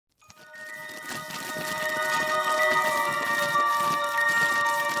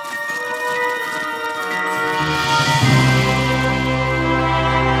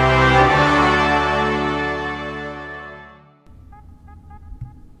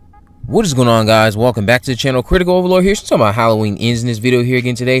What is going on, guys? Welcome back to the channel. Critical Overlord here. So talking about Halloween Ends in this video here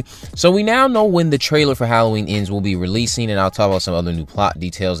again today. So we now know when the trailer for Halloween Ends will be releasing, and I'll talk about some other new plot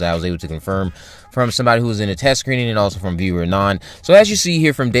details that I was able to confirm from somebody who was in a test screening and also from viewer Anon. So as you see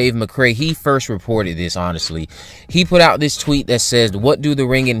here from Dave McCrae, he first reported this, honestly. He put out this tweet that says, what do The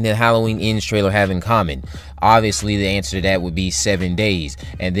Ring and the Halloween Ends trailer have in common? Obviously, the answer to that would be 7 days.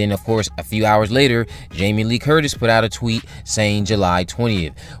 And then, of course, a few hours later, Jamie Lee Curtis put out a tweet saying July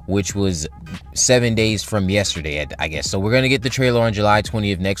 20th, which was 7 days from yesterday, I guess. So we're going to get the trailer on July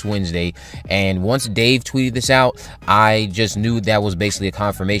 20th, next Wednesday. And once Dave tweeted this out, I just knew that was basically a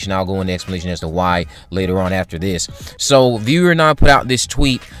confirmation. I'll go into explanation as to why later on after this. So viewer and I put out this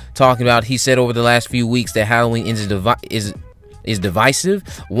tweet talking about, he said over the last few weeks that Halloween Ends is divisive.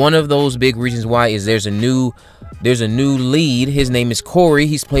 One of those big reasons why is there's a new lead. His name is Corey.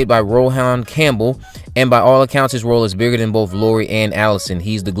 He's played by Rohan Campbell, and by all accounts his role is bigger than both Laurie and Allison.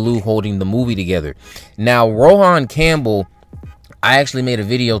 He's the glue holding the movie together. Now Rohan Campbell, I actually made a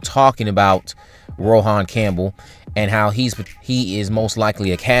video talking about Rohan Campbell and how he is most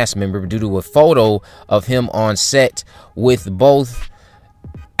likely a cast member due to a photo of him on set with both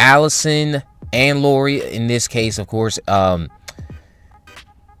Allison and Laurie. In this case, of course,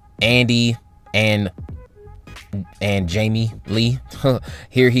 Andy and Jamie Lee.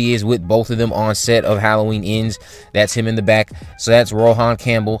 Here he is with both of them on set of Halloween Ends. That's him in the back. So that's Rohan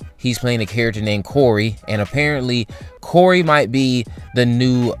Campbell. He's playing a character named Corey, and apparently Corey might be the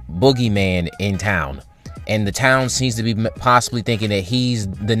new boogeyman in town, and the town seems to be possibly thinking that he's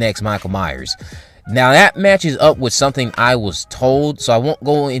the next Michael Myers. Now that matches up with something I was told, so I won't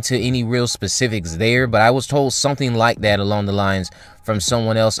go into any real specifics there, but I was told something like that along the lines from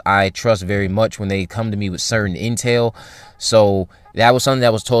someone else I trust very much when they come to me with certain intel. So that was something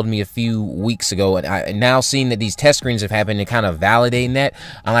that was told to me a few weeks ago, and now seeing that these test screens have happened and kind of validating that,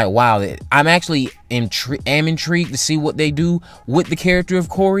 I'm like, wow, I'm actually intrigued to see what they do with the character of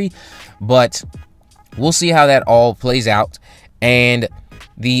Corey, but we'll see how that all plays out. And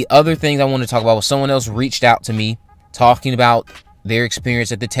the other thing I want to talk about was someone else reached out to me talking about their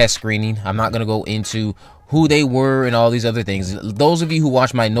experience at the test screening. I'm not going to go into who they were and all these other things. Those of you who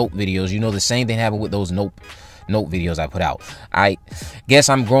watch my Nope videos, you know the same thing happened with those Nope videos I put out. I guess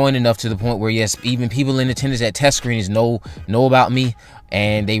I'm growing enough to the point where, yes, even people in attendance at test screenings know about me,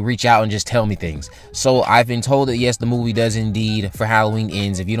 and they reach out and just tell me things. So I've been told that, yes, the movie does indeed, for Halloween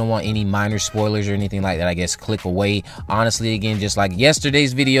Ends. If you don't want any minor spoilers or anything like that, I guess click away. Honestly, again, just like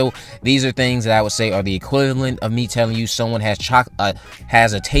yesterday's video, these are things that I would say are the equivalent of me telling you someone has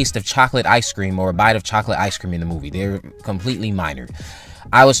a taste of chocolate ice cream or a bite of chocolate ice cream in the movie. They're completely minor.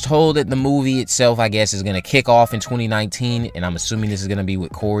 I was told that the movie itself, I guess, is going to kick off in 2019, and I'm assuming this is going to be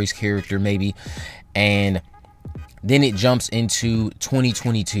with Corey's character maybe, and then it jumps into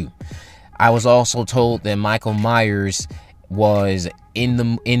 2022. I was also told that Michael Myers was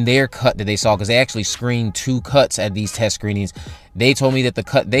in their cut that they saw, because they actually screened 2 cuts at these test screenings. They told me that the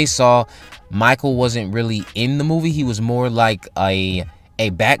cut they saw, Michael wasn't really in the movie. He was more like a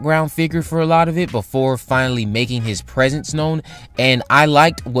background figure for a lot of it before finally making his presence known. And I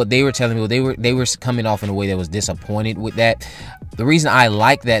liked what they were telling me. They were coming off in a way that was disappointed with that. The reason I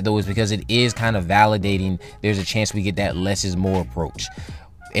like that, though, is because it is kind of validating there's a chance we get that less is more approach.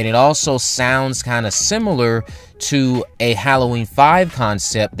 And it also sounds kind of similar to a Halloween 5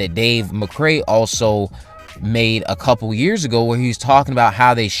 concept that Dave McCrae also made a couple years ago, where he was talking about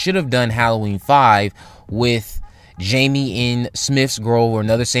how they should have done Halloween 5 with Jamie in Smith's Grove or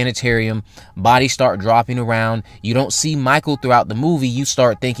another sanitarium. Bodies start dropping around. You don't see Michael throughout the movie. You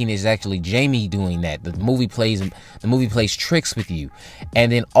start thinking it's actually Jamie doing that. The movie plays tricks with you,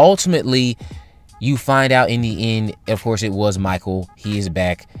 and then ultimately you find out in the end, of course, it was Michael. He is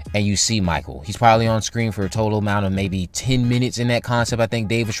back, and you see Michael. He's probably on screen for a total amount of maybe 10 minutes in that concept, I think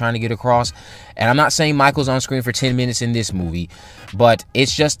Dave was trying to get across. And I'm not saying Michael's on screen for 10 minutes in this movie, but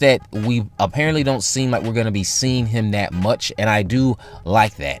it's just that we apparently don't seem like we're going to be seeing him that much, and I do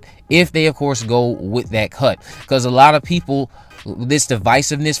like that. If they, of course, go with that cut. Because a lot of people, this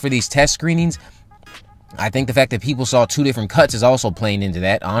divisiveness for these test screenings, I think the fact that people saw 2 different cuts is also playing into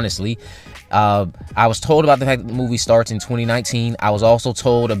that, honestly. I was told about the fact that the movie starts in 2019. I was also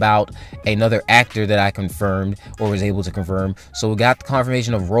told about another actor that I confirmed, or was able to confirm. So we got the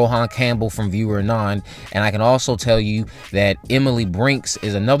confirmation of Rohan Campbell from viewer Anon, and I can also tell you that Emily Brinks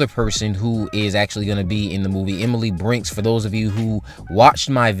is another person who is actually going to be in the movie. Emily Brinks, for those of you who watched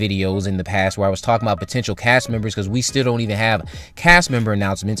my videos in the past where I was talking about potential cast members, because we still don't even have cast member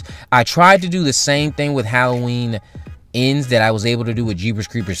announcements, I tried to do the same thing with Halloween ends that I was able to do with Jeepers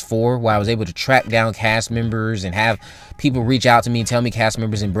Creepers 4, where I was able to track down cast members and have people reach out to me and tell me cast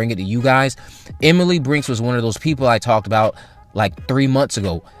members and bring it to you guys. Emily Brinks was one of those people I talked about like 3 months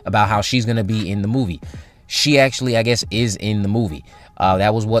ago about how she's going to be in the movie. She actually, I guess, is in the movie.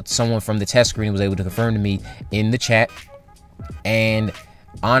 That was what someone from the test screen was able to confirm to me in the chat. And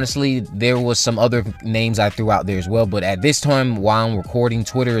honestly, there was some other names I threw out there as well, but at this time while I'm recording,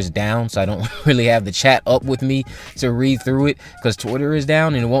 Twitter is down, so I don't really have the chat up with me to read through it, because Twitter is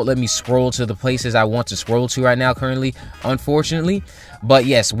down and it won't let me scroll to the places I want to scroll to right now currently, unfortunately. But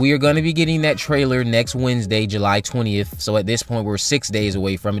yes, we are going to be getting that trailer next Wednesday, July 20th. So at this point, we're 6 days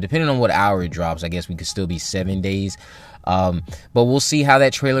away from it. Depending on what hour it drops, I guess we could still be 7 days. But we'll see how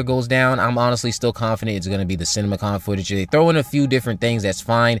that trailer goes down. I'm honestly still confident it's going to be the CinemaCon footage. They throw in a few different things, that's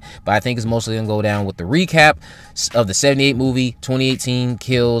fine, but I think it's mostly going to go down with the recap of the 78 movie, 2018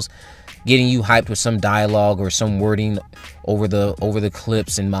 kills, getting you hyped with some dialogue or some wording over the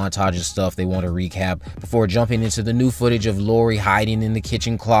clips and montage of stuff they want to recap before jumping into the new footage of Laurie hiding in the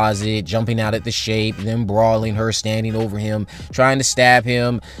kitchen closet, jumping out at the shape, then brawling, her standing over him, trying to stab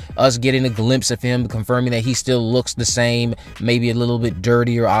him, us getting a glimpse of him, confirming that he still looks the same, maybe a little bit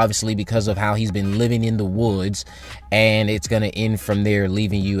dirtier, obviously, because of how he's been living in the woods. And it's going to end from there,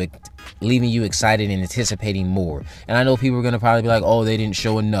 leaving you excited and anticipating more. And I know people are going to probably be like, oh, they didn't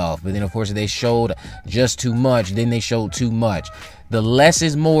show enough. But then, of course, if they showed just too much, then they showed too much. The less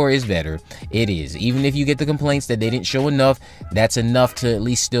is more is better. It is. Even if you get the complaints that they didn't show enough, that's enough to at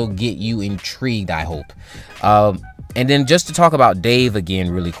least still get you intrigued, I hope. And then just to talk about Dave again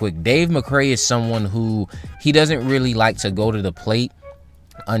really quick. Dave McCray is someone who, he doesn't really like to go to the plate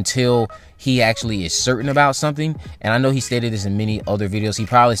until he actually is certain about something. And I know he stated this in many other videos. He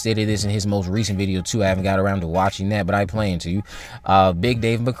probably stated this in his most recent video too. I haven't got around to watching that, but I plan to. Big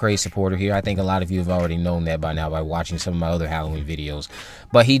Dave McCray supporter here. I think a lot of you have already known that by now by watching some of my other Halloween videos.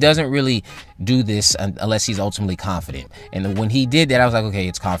 But he doesn't really do this unless he's ultimately confident. And when he did that, I was like, okay,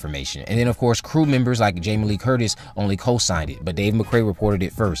 it's confirmation. And then, of course, crew members like Jamie Lee Curtis only co-signed it, but Dave McCray reported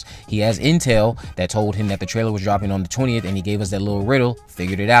it first. He has intel that told him that the trailer was dropping on the 20th, and he gave us that little riddle,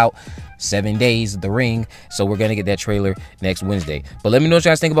 figured it out. 7 days, The Ring. So we're gonna get that trailer next Wednesday. But let me know what you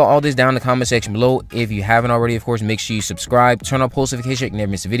guys think about all this down in the comment section below. If you haven't already, of course, make sure you subscribe, turn on post notifications so you can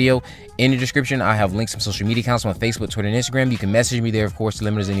never miss a video. In the description, I have links to social media accounts on Facebook, Twitter, and Instagram. You can message me there, of course, to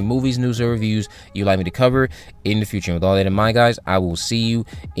let me know any movies, news, or reviews you'd like me to cover in the future. And with all that in mind, guys, I will see you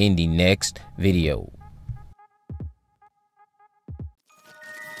in the next video.